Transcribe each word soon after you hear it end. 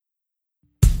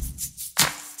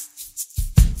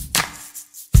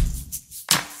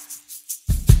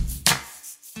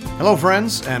Hello,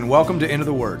 friends, and welcome to Into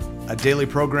the Word, a daily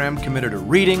program committed to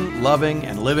reading, loving,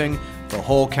 and living the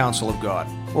whole counsel of God.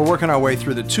 We're working our way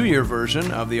through the 2-year version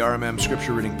of the RMM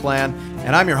Scripture Reading Plan,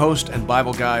 and I'm your host and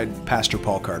Bible guide, Pastor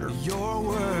Paul Carter. Your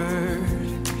word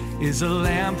is a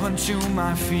lamp unto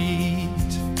my feet.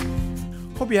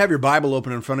 Hope you have your Bible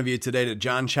open in front of you today to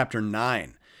John chapter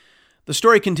 9. The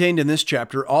story contained in this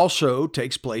chapter also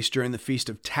takes place during the Feast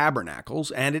of Tabernacles,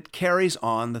 and it carries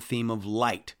on the theme of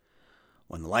light.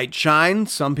 When the light shines,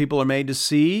 some people are made to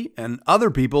see, and other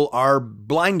people are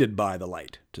blinded by the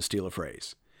light, to steal a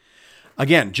phrase.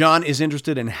 Again, John is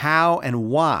interested in how and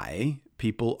why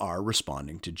people are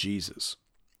responding to Jesus.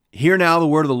 Hear now the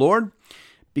word of the Lord,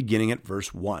 beginning at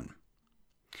verse 1.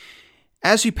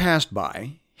 As he passed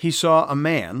by, he saw a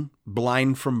man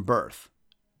blind from birth,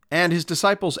 and his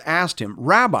disciples asked him,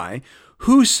 "Rabbi,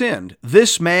 who sinned,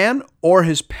 this man or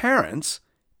his parents,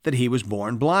 that he was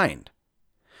born blind?"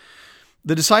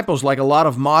 The disciples, like a lot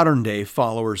of modern-day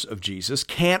followers of Jesus,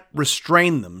 can't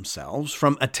restrain themselves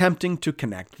from attempting to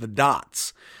connect the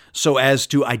dots so as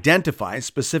to identify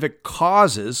specific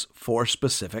causes for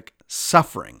specific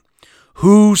suffering.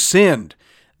 Who sinned?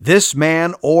 This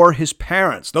man or his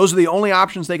parents? Those are the only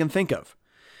options they can think of.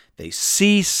 They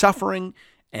see suffering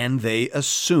and they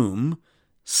assume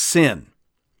sin.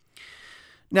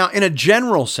 Now, in a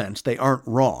general sense, they aren't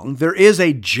wrong. There is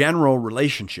a general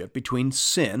relationship between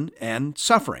sin and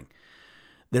suffering.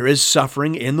 There is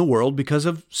suffering in the world because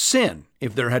of sin.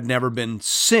 If there had never been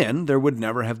sin, there would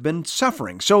never have been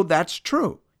suffering. So that's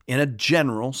true in a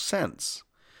general sense.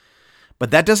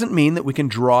 But that doesn't mean that we can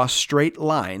draw straight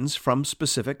lines from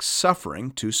specific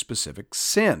suffering to specific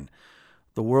sin.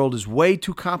 The world is way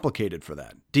too complicated for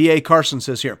that. D.A. Carson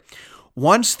says here,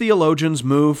 once theologians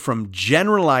move from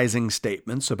generalizing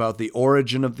statements about the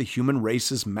origin of the human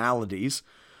race's maladies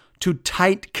to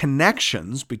tight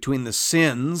connections between the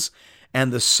sins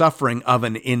and the suffering of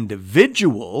an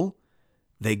individual,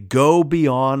 they go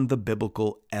beyond the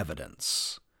biblical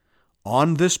evidence.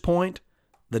 On this point,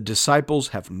 the disciples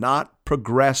have not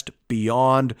progressed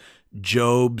beyond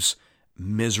Job's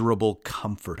miserable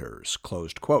comforters,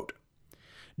 closed quote.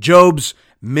 Job's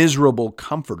miserable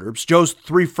comforters, Job's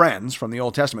 3 friends from the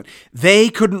Old Testament, they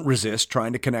couldn't resist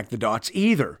trying to connect the dots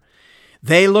either.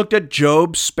 They looked at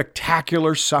Job's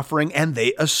spectacular suffering and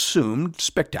they assumed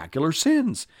spectacular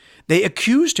sins. They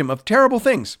accused him of terrible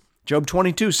things. Job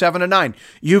 22, 7-9.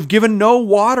 You've given no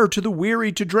water to the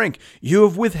weary to drink. You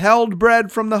have withheld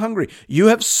bread from the hungry. You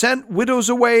have sent widows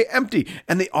away empty,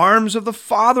 and the arms of the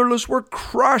fatherless were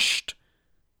crushed.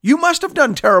 You must have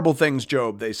done terrible things,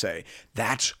 Job, they say.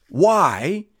 That's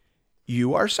why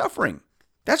you are suffering.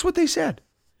 That's what they said.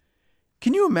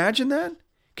 Can you imagine that?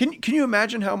 Can you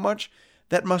imagine how much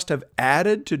that must have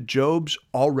added to Job's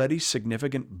already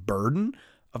significant burden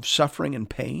of suffering and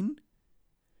pain?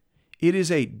 It is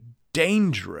a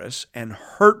dangerous and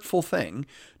hurtful thing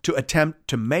to attempt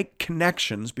to make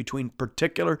connections between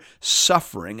particular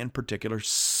suffering and particular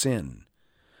sin.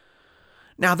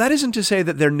 Now, that isn't to say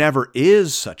that there never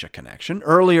is such a connection.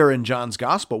 Earlier in John's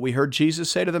Gospel, we heard Jesus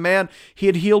say to the man he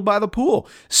had healed by the pool,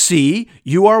 "See,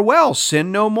 you are well,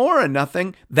 sin no more, and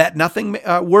nothing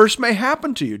worse may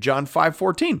happen to you." John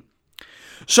 5:14.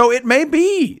 So it may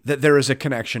be that there is a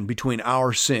connection between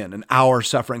our sin and our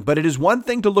suffering, but it is one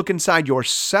thing to look inside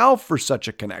yourself for such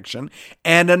a connection,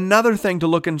 and another thing to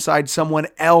look inside someone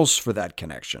else for that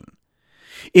connection.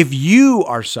 If you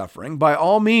are suffering, by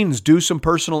all means, do some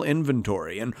personal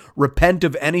inventory and repent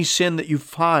of any sin that you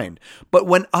find. But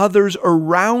when others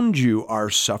around you are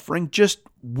suffering, just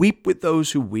weep with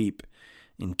those who weep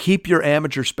and keep your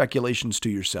amateur speculations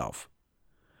to yourself.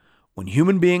 When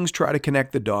human beings try to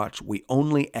connect the dots, we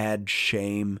only add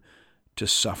shame to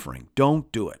suffering.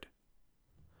 Don't do it.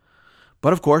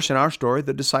 But of course, in our story,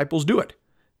 the disciples do it.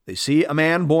 They see a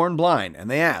man born blind and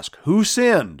they ask, "Who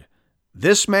sinned?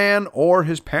 This man or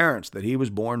his parents, that he was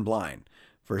born blind?"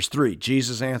 Verse 3,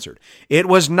 Jesus answered, "It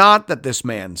was not that this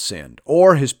man sinned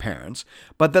or his parents,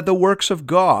 but that the works of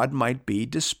God might be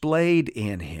displayed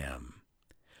in him."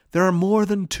 There are more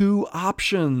than 2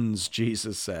 options,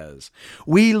 Jesus says.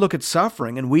 We look at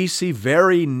suffering and we see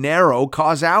very narrow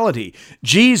causality.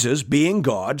 Jesus, being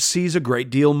God, sees a great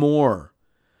deal more.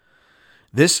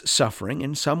 This suffering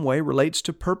in some way relates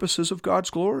to purposes of God's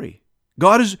glory.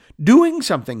 God is doing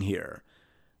something here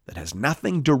that has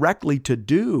nothing directly to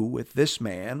do with this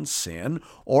man's sin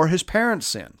or his parents'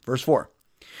 sin. Verse 4,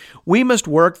 "We must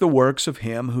work the works of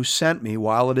him who sent me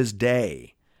while it is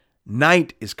day.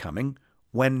 Night is coming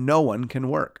when no one can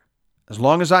work. As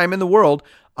long as I am in the world,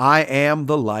 I am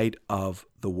the light of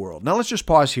the world. Now let's just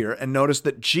pause here and notice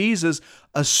that Jesus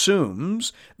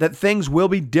assumes that things will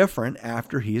be different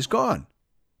after he is gone.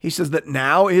 He says that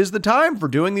now is the time for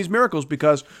doing these miracles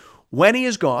because when he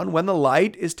is gone, when the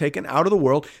light is taken out of the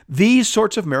world, these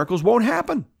sorts of miracles won't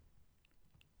happen.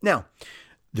 Now,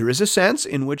 there is a sense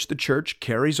in which the church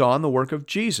carries on the work of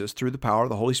Jesus through the power of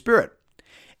the Holy Spirit.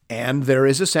 And there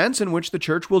is a sense in which the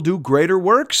church will do greater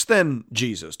works than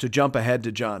Jesus, to jump ahead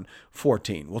to John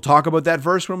 14. We'll talk about that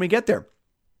verse when we get there.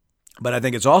 But I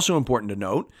think it's also important to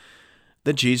note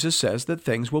that Jesus says that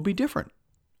things will be different.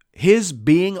 His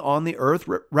being on the earth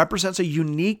represents a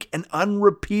unique and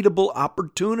unrepeatable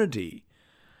opportunity.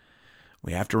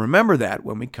 We have to remember that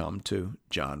when we come to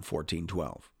John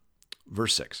 14:12.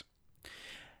 Verse 6.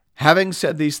 Having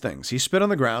said these things, he spit on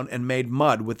the ground and made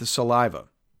mud with the saliva.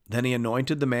 Then he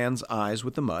anointed the man's eyes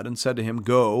with the mud and said to him,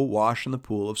 "Go, wash in the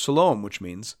pool of Siloam," which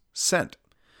means sent.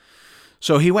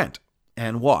 So he went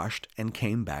and washed and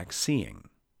came back seeing.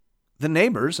 The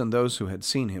neighbors and those who had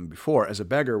seen him before as a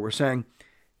beggar were saying,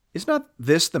 "Is not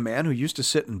this the man who used to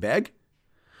sit and beg?"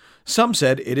 Some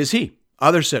said, "It is he."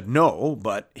 Others said, "No,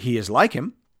 but he is like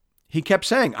him." He kept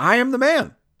saying, "I am the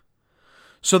man."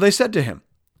 So they said to him,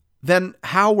 "Then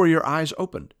how were your eyes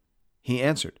opened?" He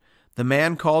answered, "The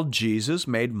man called Jesus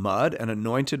made mud and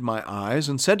anointed my eyes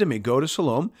and said to me, 'Go to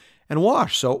Siloam and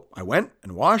wash.' So I went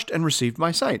and washed and received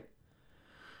my sight."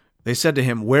 They said to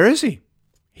him, "Where is he?"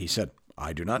 He said,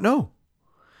 "I do not know."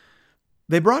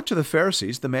 They brought to the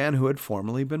Pharisees the man who had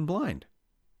formerly been blind.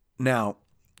 Now,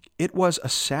 it was a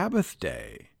Sabbath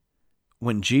day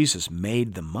when Jesus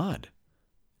made the mud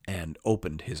and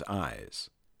opened his eyes.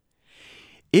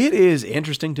 It is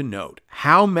interesting to note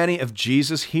how many of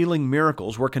Jesus' healing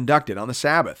miracles were conducted on the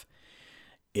Sabbath.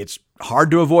 It's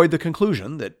hard to avoid the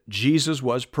conclusion that Jesus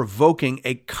was provoking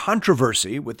a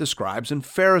controversy with the scribes and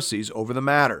Pharisees over the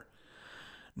matter.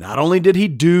 Not only did he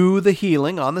do the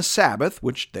healing on the Sabbath,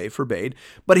 which they forbade,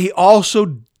 but he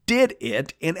also did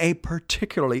it in a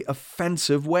particularly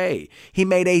offensive way. He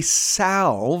made a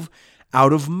salve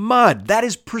out of mud. That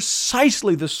is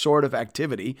precisely the sort of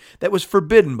activity that was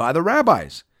forbidden by the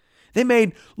rabbis. They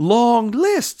made long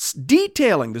lists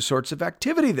detailing the sorts of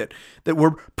activity that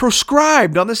were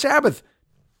prescribed on the Sabbath,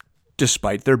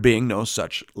 despite there being no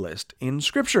such list in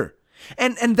Scripture.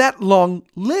 And that long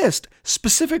list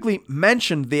specifically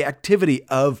mentioned the activity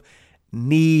of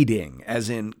kneading, as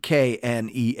in Kneading,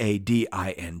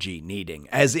 kneading,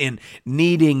 as in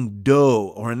kneading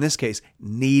dough, or in this case,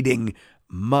 kneading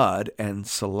mud and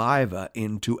saliva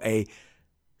into a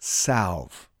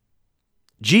salve.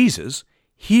 Jesus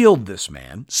healed this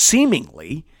man,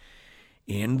 seemingly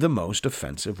in the most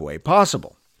offensive way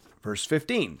possible. Verse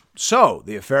 15, so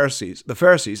the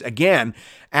Pharisees again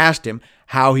asked him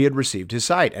how he had received his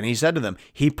sight. And he said to them,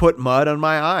 "He put mud on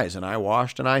my eyes, and I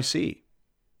washed, and I see."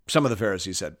 Some of the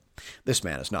Pharisees said, "This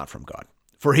man is not from God,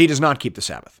 for he does not keep the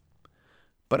Sabbath."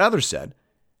 But others said,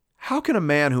 "How can a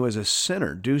man who is a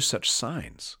sinner do such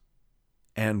signs?"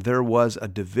 And there was a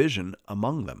division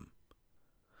among them.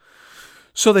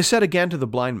 So they said again to the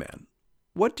blind man,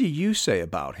 "What do you say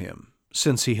about him,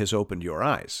 since he has opened your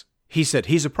eyes?" He said,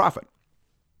 "He's a prophet."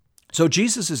 So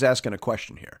Jesus is asking a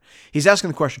question here. He's asking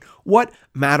the question, what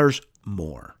matters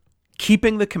more,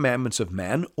 keeping the commandments of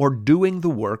men or doing the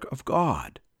work of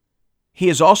God? He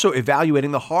is also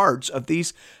evaluating the hearts of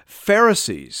these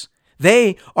Pharisees.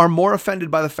 They are more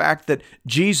offended by the fact that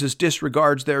Jesus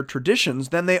disregards their traditions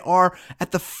than they are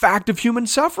at the fact of human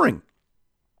suffering.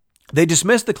 They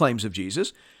dismiss the claims of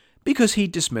Jesus because he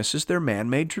dismisses their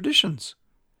man-made traditions.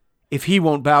 If he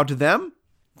won't bow to them,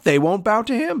 they won't bow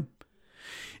to him.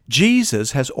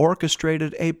 Jesus has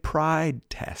orchestrated a pride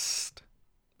test,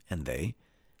 and they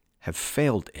have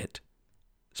failed it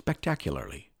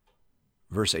spectacularly.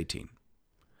 Verse 18.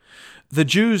 The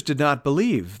Jews did not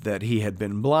believe that he had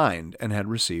been blind and had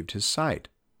received his sight,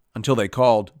 until they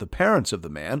called the parents of the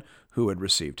man who had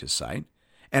received his sight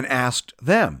and asked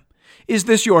them, "Is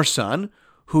this your son,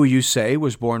 who you say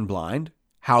was born blind?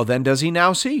 How then does he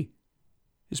now see?"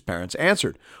 His parents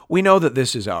answered, "We know that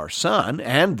this is our son,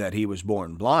 and that he was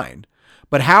born blind.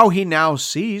 But how he now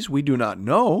sees we do not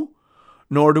know,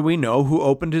 nor do we know who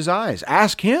opened his eyes.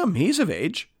 Ask him, he's of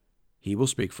age. He will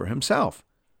speak for himself."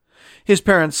 His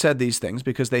parents said these things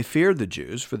because they feared the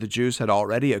Jews, for the Jews had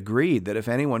already agreed that if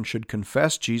anyone should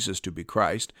confess Jesus to be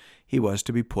Christ, he was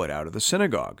to be put out of the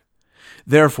synagogue.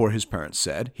 Therefore his parents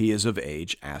said, "He is of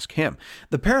age, ask him."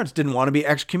 The parents didn't want to be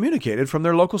excommunicated from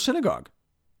their local synagogue,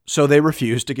 so they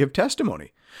refused to give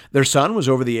testimony. Their son was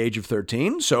over the age of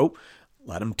 13, so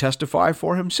let him testify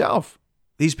for himself.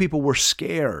 These people were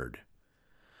scared.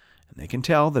 And they can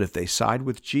tell that if they side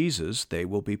with Jesus, they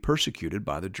will be persecuted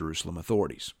by the Jerusalem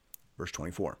authorities. Verse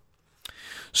 24.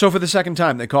 So for the second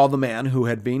time they called the man who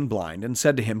had been blind and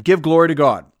said to him, "Give glory to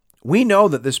God. We know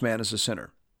that this man is a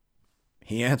sinner."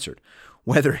 He answered,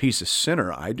 "Whether he's a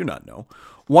sinner, I do not know.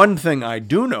 One thing I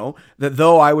do know, that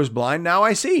though I was blind, now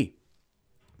I see."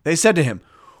 They said to him,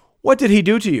 "What did he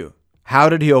do to you? How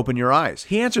did he open your eyes?"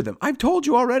 He answered them, "I've told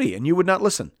you already, and you would not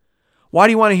listen. Why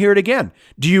do you want to hear it again?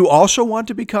 Do you also want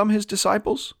to become his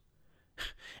disciples?"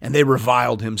 And they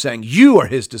reviled him, saying, "You are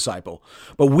his disciple,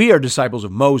 but we are disciples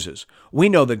of Moses. We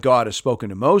know that God has spoken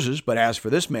to Moses, but as for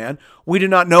this man, we do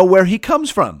not know where he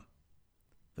comes from."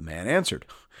 The man answered,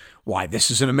 "Why, this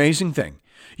is an amazing thing.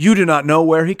 You do not know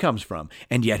where he comes from,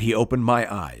 and yet he opened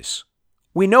my eyes.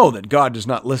 We know that God does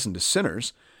not listen to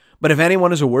sinners, but if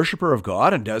anyone is a worshiper of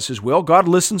God and does his will, God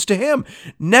listens to him.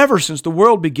 Never since the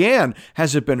world began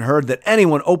has it been heard that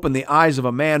anyone opened the eyes of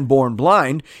a man born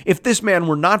blind. If this man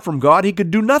were not from God, he could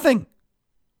do nothing."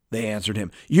 They answered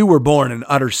him, "You were born in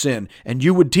utter sin, and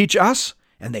you would teach us?"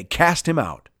 And they cast him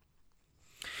out.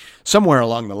 Somewhere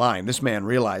along the line, this man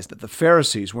realized that the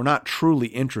Pharisees were not truly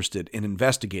interested in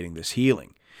investigating this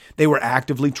healing. They were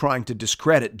actively trying to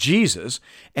discredit Jesus,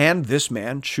 and this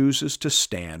man chooses to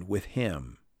stand with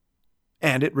him.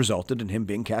 And it resulted in him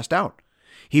being cast out.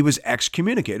 He was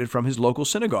excommunicated from his local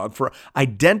synagogue for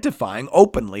identifying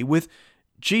openly with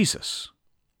Jesus.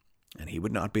 And he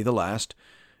would not be the last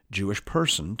Jewish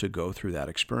person to go through that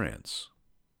experience.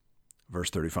 Verse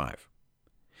 35.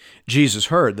 Jesus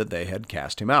heard that they had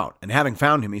cast him out, and having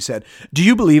found him, he said, "Do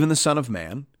you believe in the Son of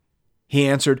Man?" He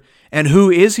answered, "And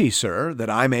who is he, sir, that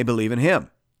I may believe in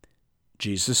him?"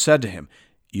 Jesus said to him,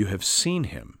 "You have seen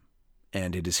him,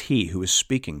 and it is he who is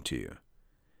speaking to you."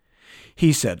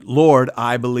 He said, "Lord,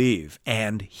 I believe,"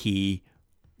 and he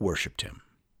worshipped him.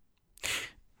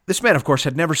 This man, of course,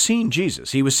 had never seen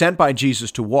Jesus. He was sent by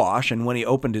Jesus to wash, and when he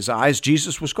opened his eyes,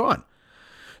 Jesus was gone.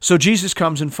 So Jesus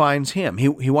comes and finds him.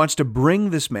 He wants to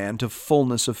bring this man to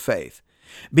fullness of faith.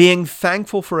 Being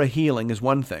thankful for a healing is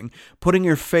one thing. Putting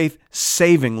your faith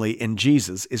savingly in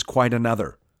Jesus is quite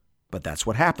another. But that's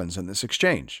what happens in this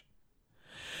exchange.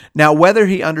 Now, whether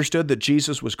he understood that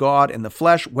Jesus was God in the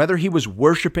flesh, whether he was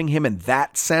worshiping him in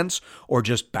that sense, or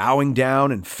just bowing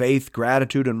down in faith,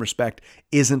 gratitude, and respect,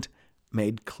 isn't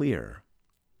made clear.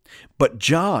 But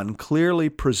John clearly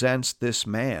presents this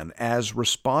man as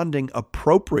responding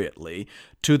appropriately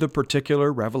to the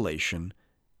particular revelation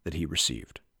that he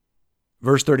received.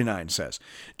 Verse 39 says,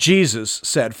 Jesus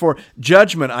said, "For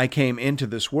judgment I came into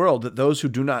this world, that those who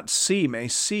do not see may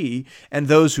see, and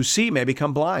those who see may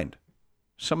become blind."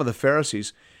 Some of the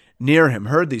Pharisees near him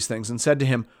heard these things and said to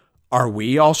him, "Are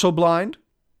we also blind?"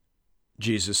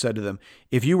 Jesus said to them,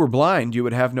 "If you were blind, you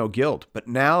would have no guilt. But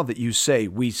now that you say,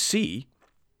 'We see,'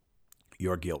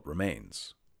 your guilt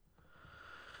remains."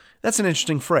 That's an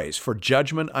interesting phrase. "For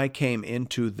judgment I came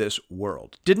into this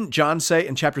world." Didn't John say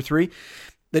in chapter 3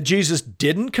 that Jesus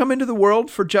didn't come into the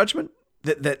world for judgment?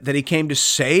 That he came to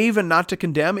save and not to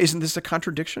condemn? Isn't this a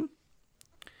contradiction?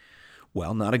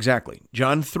 Well, not exactly.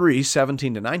 John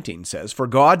 3:17-19 says, "For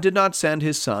God did not send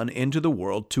his Son into the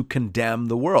world to condemn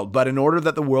the world, but in order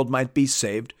that the world might be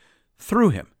saved through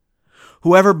him.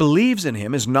 Whoever believes in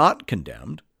him is not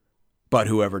condemned, but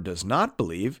whoever does not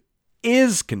believe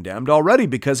is condemned already,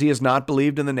 because he has not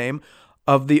believed in the name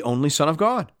of the only Son of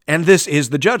God. And this is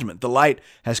the judgment. The light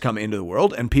has come into the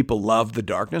world, and people love the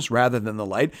darkness rather than the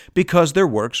light, because their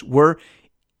works were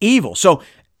evil." So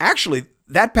actually,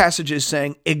 that passage is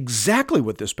saying exactly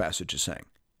what this passage is saying.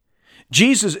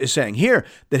 Jesus is saying here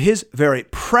that his very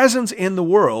presence in the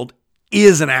world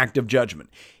is an act of judgment.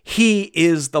 He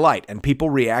is the light, and people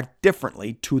react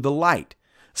differently to the light.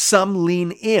 Some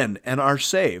lean in and are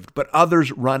saved, but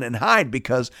others run and hide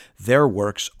because their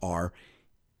works are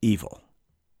evil.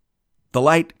 The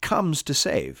light comes to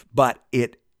save, but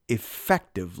it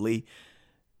effectively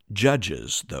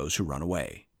judges those who run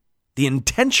away. The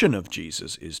intention of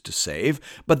Jesus is to save,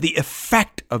 but the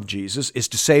effect of Jesus is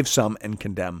to save some and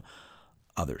condemn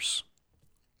others.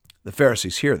 The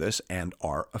Pharisees hear this and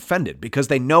are offended because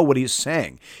they know what he is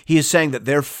saying. He is saying that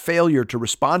their failure to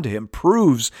respond to him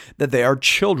proves that they are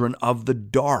children of the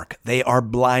dark. They are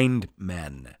blind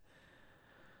men.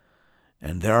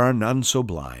 And there are none so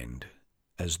blind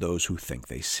as those who think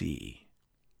they see.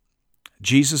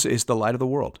 Jesus is the light of the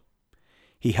world.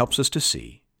 He helps us to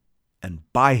see, and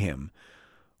by him,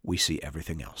 we see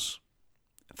everything else.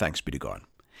 Thanks be to God.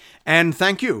 And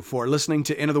thank you for listening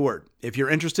to Into the Word. If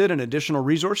you're interested in additional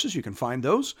resources, you can find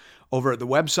those over at the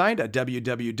website at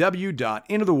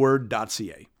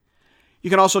www.intotheword.ca. You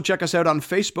can also check us out on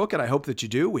Facebook, and I hope that you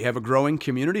do. We have a growing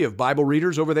community of Bible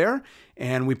readers over there,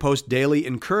 and we post daily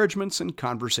encouragements and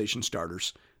conversation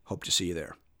starters. Hope to see you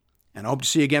there. And I hope to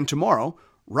see you again tomorrow,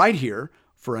 right here,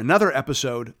 for another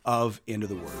episode of Into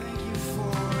the Word.